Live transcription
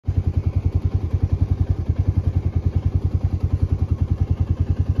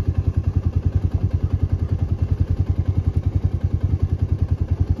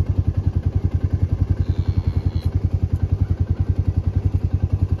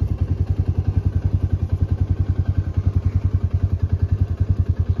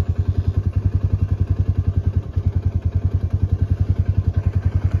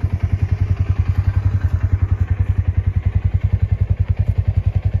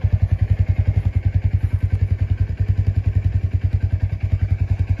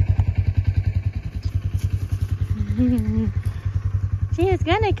She is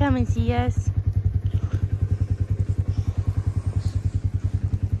gonna come and see us.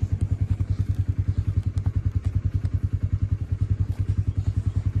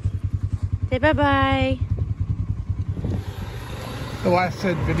 Say bye-bye. The last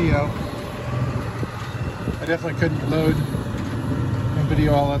said video, I definitely couldn't load and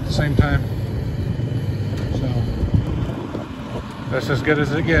video all at the same time. So, that's as good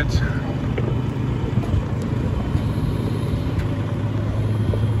as it gets.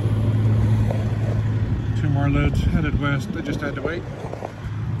 Two more loads headed west. They just had to wait.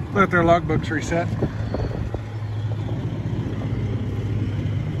 Let their logbooks reset.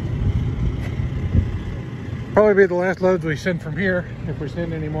 Probably be the last loads we send from here. If we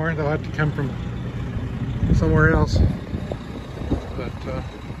send any more, they'll have to come from somewhere else. But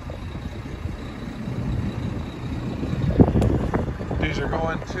these are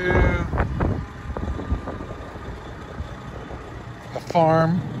going to a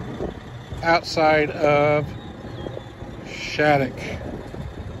farm outside of Shattuck.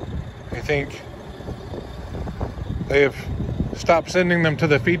 I think they have stopped sending them to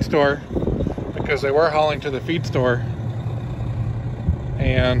the feed store because they were hauling to the feed store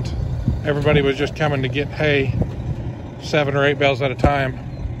and everybody was just coming to get hay 7 or 8 bales at a time,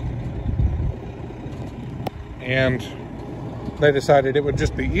 and they decided it would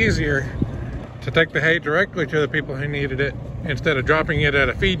just be easier to take the hay directly to the people who needed it instead of dropping it at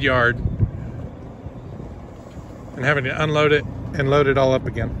a feed yard and having to unload it and load it all up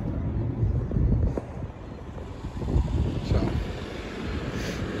again.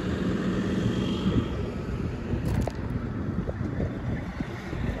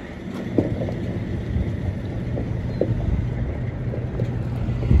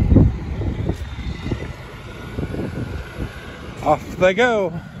 Off they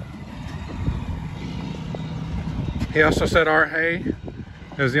go. He also said our hay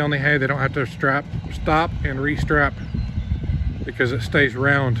is the only hay they don't have to stop and restrap because it stays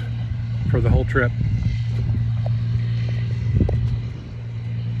round for the whole trip.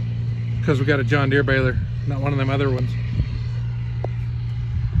 Because we got a John Deere baler, not one of them other ones.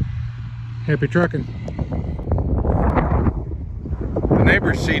 Happy trucking. The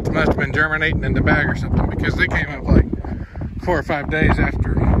neighbor's seeds must have been germinating in the bag or something because they came up like 4 or 5 days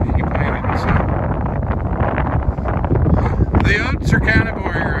after he planted. So the oats are kind of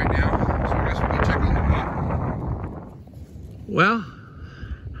boring right now, so I guess we'll go check on the wheat. Well,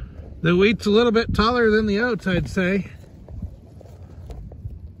 the wheat's a little bit taller than the oats, I'd say.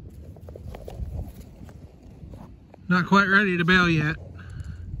 Not quite ready to bale yet.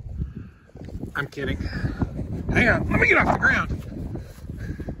 I'm kidding. Hang on, let me get off the ground.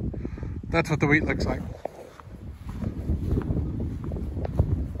 That's what the wheat looks like.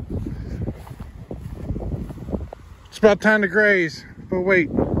 It's about time to graze, but wait,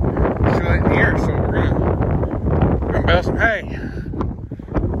 it's too late in the year, so we're gonna bale some hay. Yeah,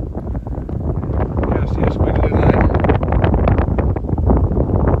 see a squiggly line?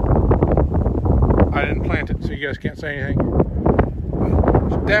 I didn't plant it, so you guys can't say anything.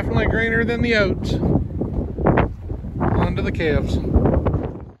 It's definitely greener than the oats. On to the calves.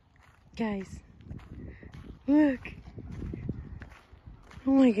 Guys, look.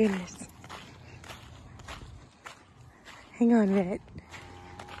 Oh my goodness. Hang on a minute.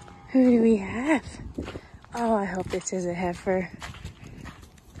 Who do we have? Oh, I hope this is a heifer.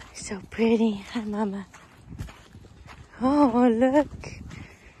 So pretty. Hi, Mama. Oh, look.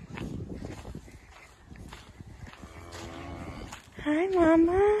 Hi,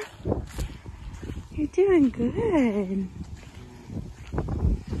 Mama. You're doing good.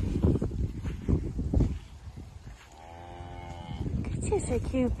 This is a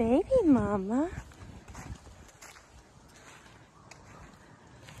cute baby, Mama.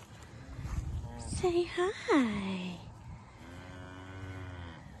 Say hi.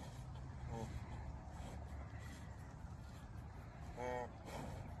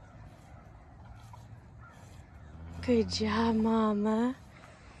 Good job, Mama.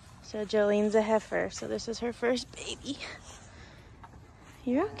 So Jolene's a heifer, so this is her first baby.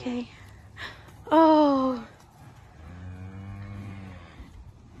 You're okay. Oh.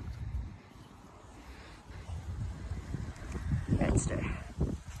 Redster.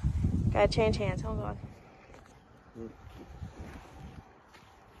 Gotta change hands, hold on.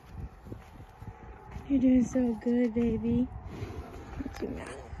 You're doing so good, baby. Let's do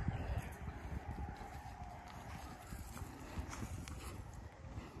that.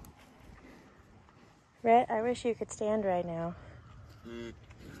 Rhett, I wish you could stand right now.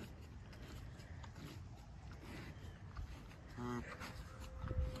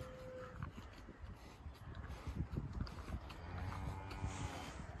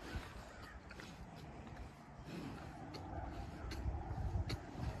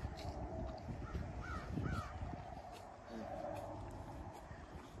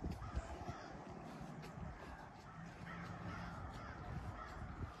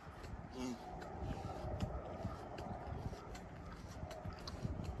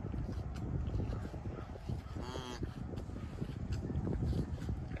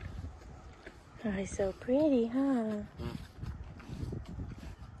 Oh, he's so pretty, huh?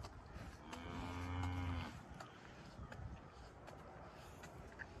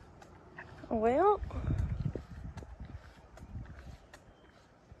 Well,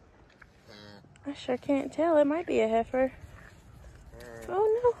 I sure can't tell. It might be a heifer.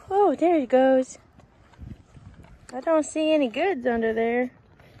 Oh no. Oh, there he goes. I don't see any goods under there.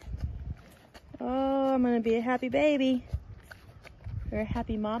 Oh, I'm gonna be a happy baby. Or a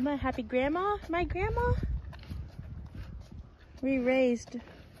happy mama, happy grandma. My grandma? We raised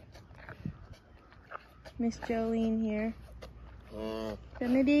Miss Jolene here. Got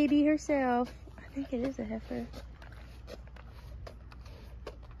my baby herself. I think it is a heifer.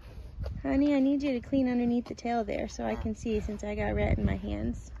 Honey, I need you to clean underneath the tail there so I can see since I got rat in my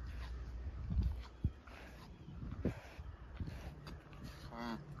hands.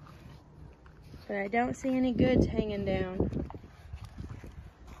 But I don't see any goods hanging down.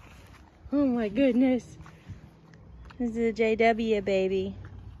 Oh my goodness. This is a JW baby.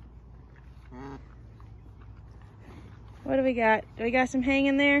 What do we got? Do we got some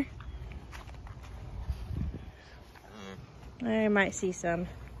hanging there? I might see some.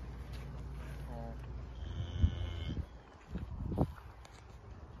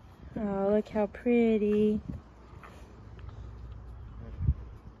 Oh, look how pretty.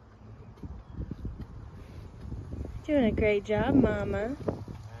 Doing a great job, Mama.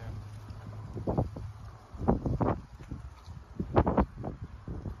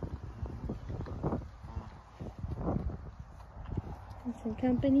 Some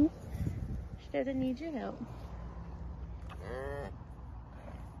company. She doesn't need your help.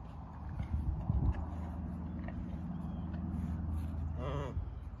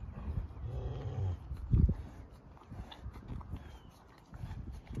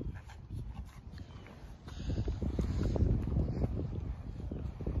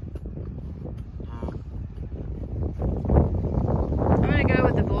 I'm gonna go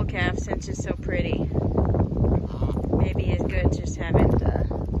with the bull calf since it's so pretty. Maybe his goods just haven't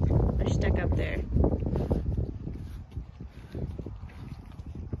are stuck up there.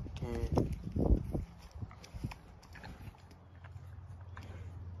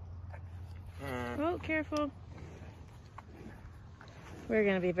 Oh, careful. We're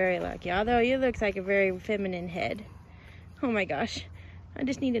gonna be very lucky. Although it looks like a very feminine head. Oh my gosh. I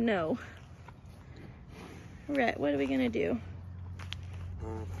just need to know. Rhett, what are we gonna do?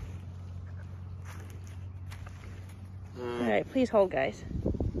 Alright, please hold, guys.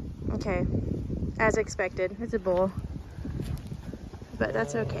 Okay. As expected, it's a bull. But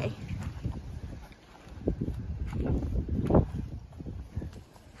that's okay.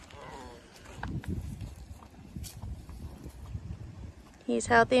 He's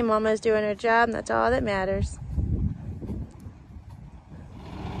healthy, Mama's doing her job, and that's all that matters.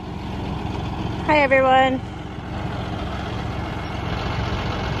 Hi, everyone.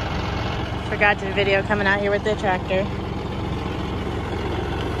 Forgot to video coming out here with the tractor.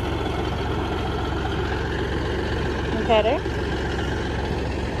 Pet her.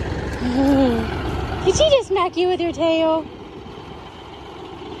 Did she just smack you with her tail?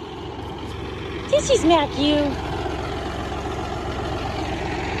 Did she smack you?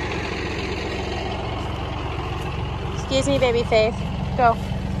 Excuse me, baby Faith. Go.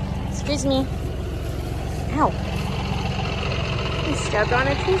 Excuse me. Ow. You stepped on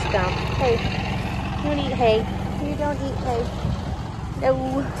a tree stump. Hey. You don't eat hay. You don't eat hay.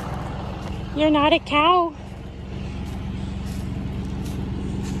 No. You're not a cow.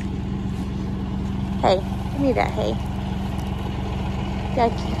 Hey, give me that hay.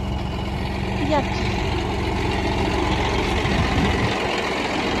 Yucky. Yucky.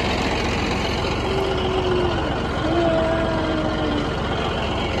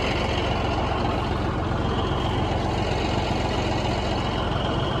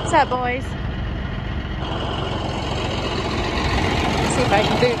 What's up, boys? Let's see if I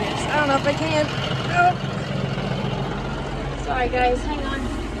can do this. I don't know if I can. Oh. Sorry, guys. Hang on.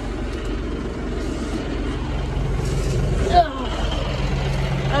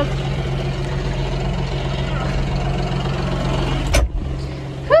 Okay.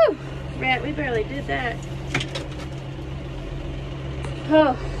 Whew! Rat, we barely did that.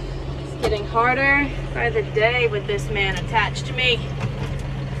 Oh, it's getting harder by the day with this man attached to me.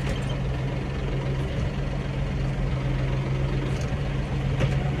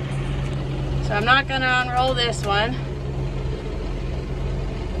 So I'm not gonna unroll this one.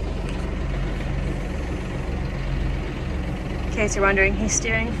 In case you're wondering, he's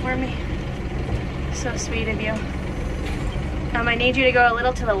steering for me. So sweet of you. I need you to go a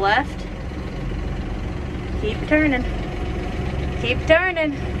little to the left. Keep turning. Keep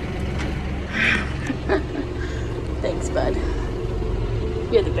turning. Thanks, bud.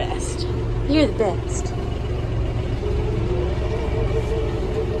 You're the best. You're the best.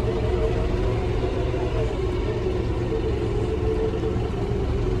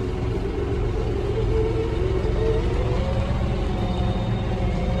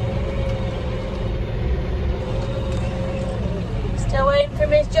 Still waiting for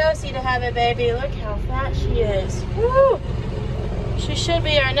Miss Josie to have a baby. Look how fat she is. Woo! She should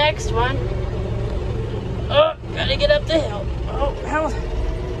be our next one. Oh, gotta get up the hill. Oh,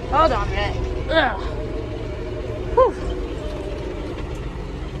 hold on a minute. Ugh. Whew.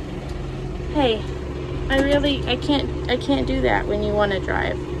 Hey, I can't do that when you want to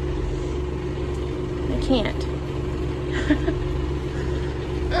drive. I can't.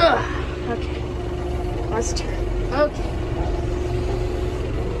 Ugh. Okay, let's turn. Okay.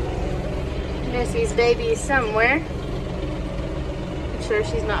 Missy's baby is somewhere. I'm sure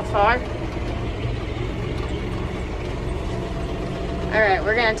she's not far. All right,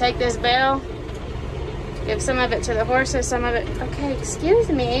 we're gonna take this bale, give some of it to the horses, some of it. Okay, excuse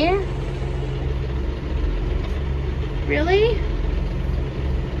me. Really?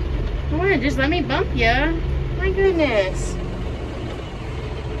 Come on, just let me bump ya. My goodness.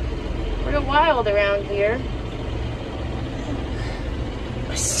 We're wild around here.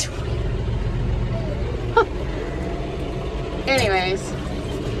 Anyways,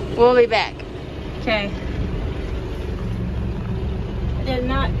 we'll be back. Okay. I did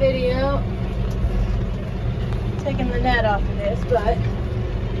not video taking the net off of this, but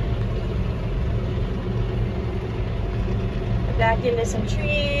I'm back into some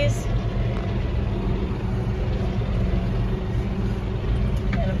trees.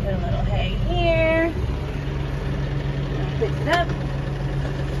 Gonna put a little hay here. Pick it up.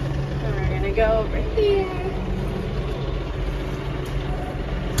 And we're gonna go over here.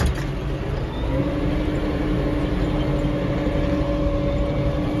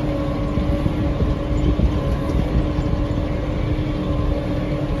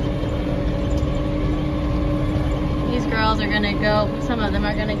 Are gonna go, some of them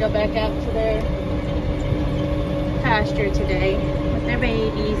are gonna go back out to their pasture today with their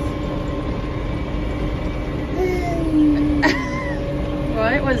babies.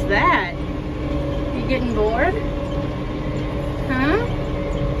 What was that? You getting bored? Huh?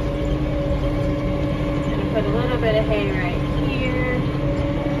 Gonna put a little bit of hay right here.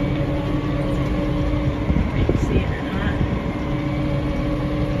 You can see it or not.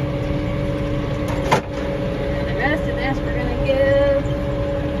 Rest of this we're gonna give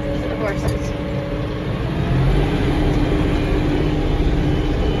to the horses.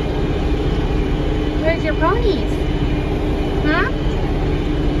 Where's your ponies? Huh?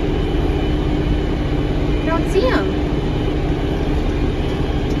 Don't see them.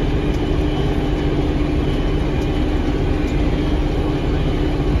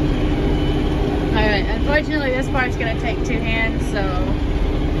 Alright, unfortunately this part's gonna take 2 hands, so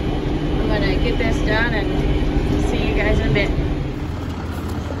I'm gonna get this done and see you guys in a bit.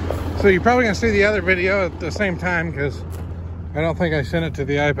 So you're probably gonna see the other video at the same time because I don't think I sent it to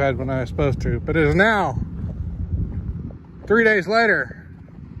the iPad when I was supposed to, but it is now 3 days later.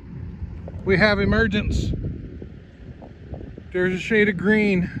 We have emergence. There's a shade of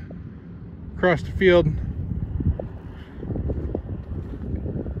green across the field.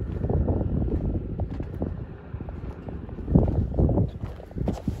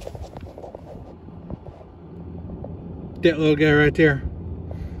 That little guy right there,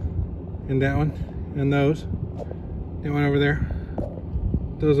 and that one, and those, that one over there,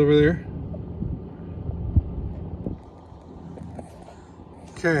 those over there.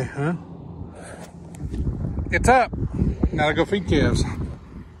 Okay, huh? It's up. Now to go feed calves.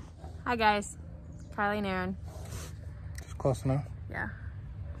 Hi guys, Kylie and Aaron. Just close enough. Yeah.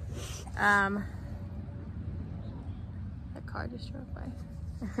 The car just drove by.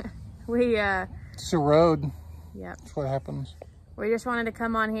 It's a road. Yep. That's what happens. We just wanted to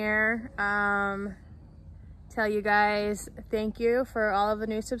come on here, tell you guys thank you for all of the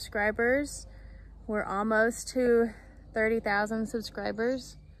new subscribers. We're almost to 30,000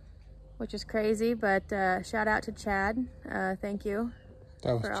 subscribers, which is crazy, but shout out to Chad. Thank you.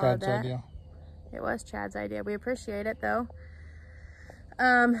 That was Chad's idea. It was Chad's idea. We appreciate it though.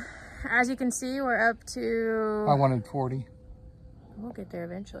 As you can see, we're up to... I wanted 40. We'll get there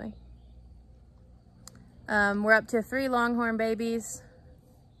eventually. We're up to 3 Longhorn babies.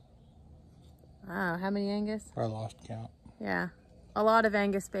 Wow, how many Angus? I lost count. Yeah, a lot of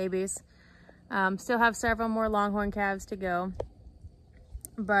Angus babies. Still have several more Longhorn calves to go.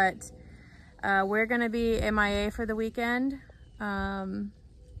 But we're gonna be MIA for the weekend.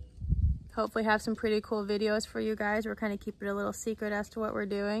 hopefully have some pretty cool videos for you guys. We're kind of keeping it a little secret as to what we're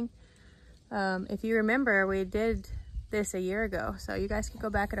doing. If you remember, we did this a year ago, so you guys can go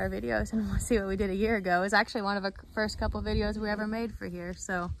back at our videos and we'll see what we did a year ago. It was actually one of the first couple videos we ever made for here,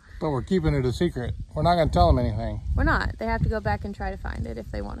 so. But we're keeping it a secret. We're not going to tell them anything. We're not. They have to go back and try to find it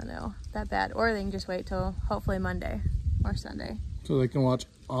if they want to know that bad, or they can just wait till hopefully Monday or Sunday. So they can watch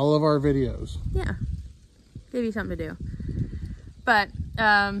all of our videos. Yeah, give you something to do. But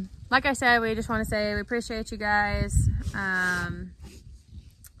like I said, we just want to say we appreciate you guys.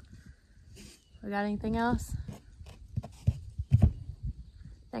 We got anything else? I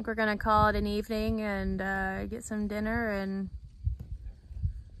think we're gonna call it an evening and get some dinner. And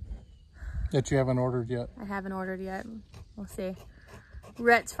that you haven't ordered yet? I haven't ordered yet. We'll see.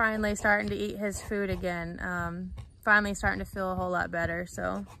 Rhett's finally starting to eat his food again. Finally starting to feel a whole lot better,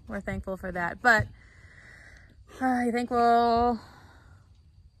 so we're thankful for that. But I think we'll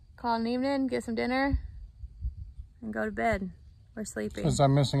call it an evening, get some dinner, and go to bed. We're sleeping. Because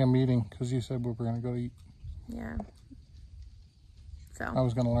I'm missing a meeting because you said we were going to go eat. Yeah. So I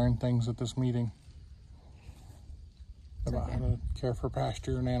was going to learn things at this meeting about okay. how to care for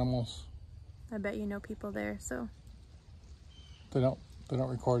pasture and animals. I bet you know people there, so. They don't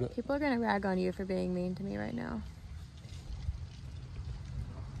record it. People are going to rag on you for being mean to me right now.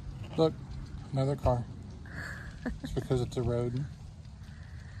 Look, another car. It's because it's a road.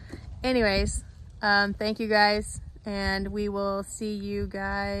 Anyways, thank you guys, and we will see you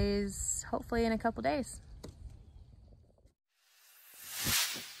guys hopefully in a couple days.